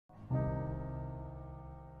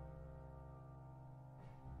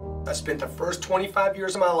I spent the first 25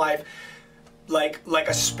 years of my life like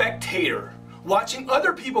a spectator, watching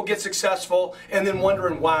other people get successful and then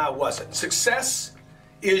wondering why I wasn't. Success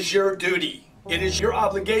is your duty. It is your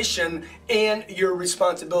obligation and your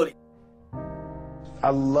responsibility.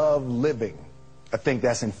 I love living. I think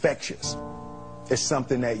that's infectious. It's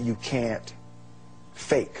something that you can't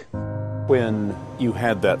fake. When you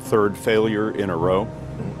had that third failure in a row,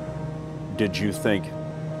 did you think,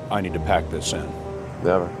 I need to pack this in?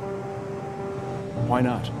 Never. Why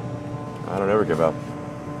not? I don't ever give up.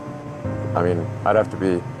 I mean, I'd have to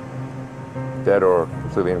be dead or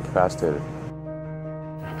completely incapacitated.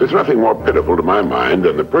 There's nothing more pitiful to my mind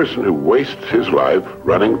than the person who wastes his life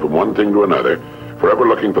running from one thing to another, forever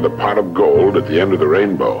looking for the pot of gold at the end of the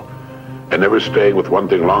rainbow, and never staying with one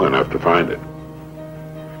thing long enough to find it.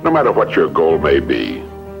 No matter what your goal may be,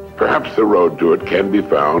 perhaps the road to it can be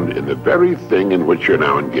found in the very thing in which you're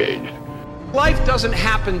now engaged. Life doesn't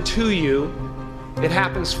happen to you, it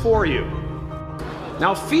happens for you.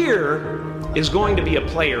 Now, fear is going to be a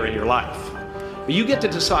player in your life, but you get to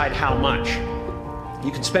decide how much.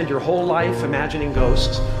 You can spend your whole life imagining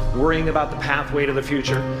ghosts, worrying about the pathway to the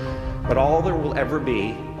future, but all there will ever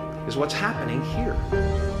be is what's happening here,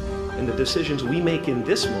 and the decisions we make in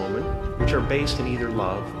this moment, which are based in either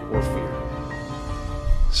love or fear.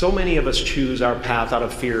 So many of us choose our path out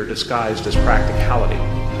of fear disguised as practicality.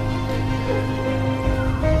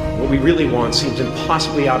 What we really want seems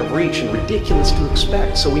impossibly out of reach and ridiculous to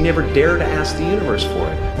expect, so we never dare to ask the universe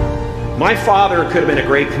for it. My father could have been a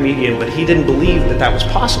great comedian, but he didn't believe that that was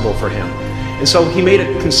possible for him. And so he made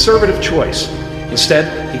a conservative choice.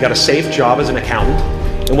 Instead, he got a safe job as an accountant,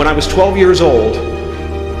 and when I was 12 years old,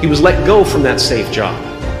 he was let go from that safe job,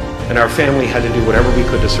 and our family had to do whatever we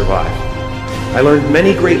could to survive. I learned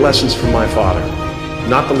many great lessons from my father,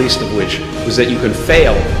 not the least of which was that you can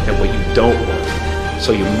fail at what you don't want,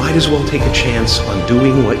 so you might as well take a chance on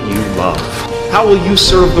doing what you love. How will you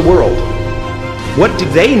serve the world? What do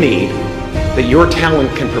they need that your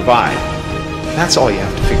talent can provide? That's all you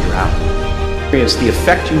have to figure out. The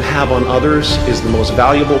effect you have on others is the most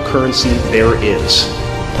valuable currency there is.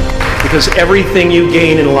 Because everything you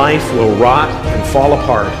gain in life will rot and fall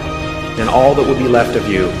apart, and all that will be left of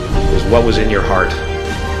you is what was in your heart.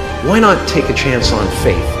 Why not take a chance on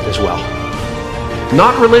faith as well?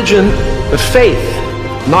 Not religion, but faith.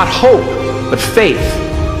 Not hope, but faith.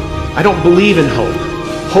 I don't believe in hope.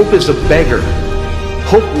 Hope is a beggar.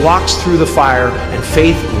 Hope walks through the fire, and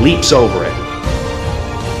faith leaps over it.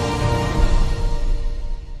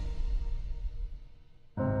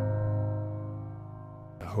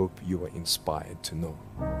 I hope you are inspired to know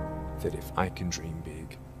that if I can dream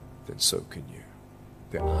big, then so can you.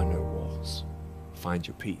 There are no walls. Find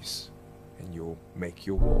your peace, and you'll make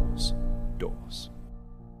your walls doors.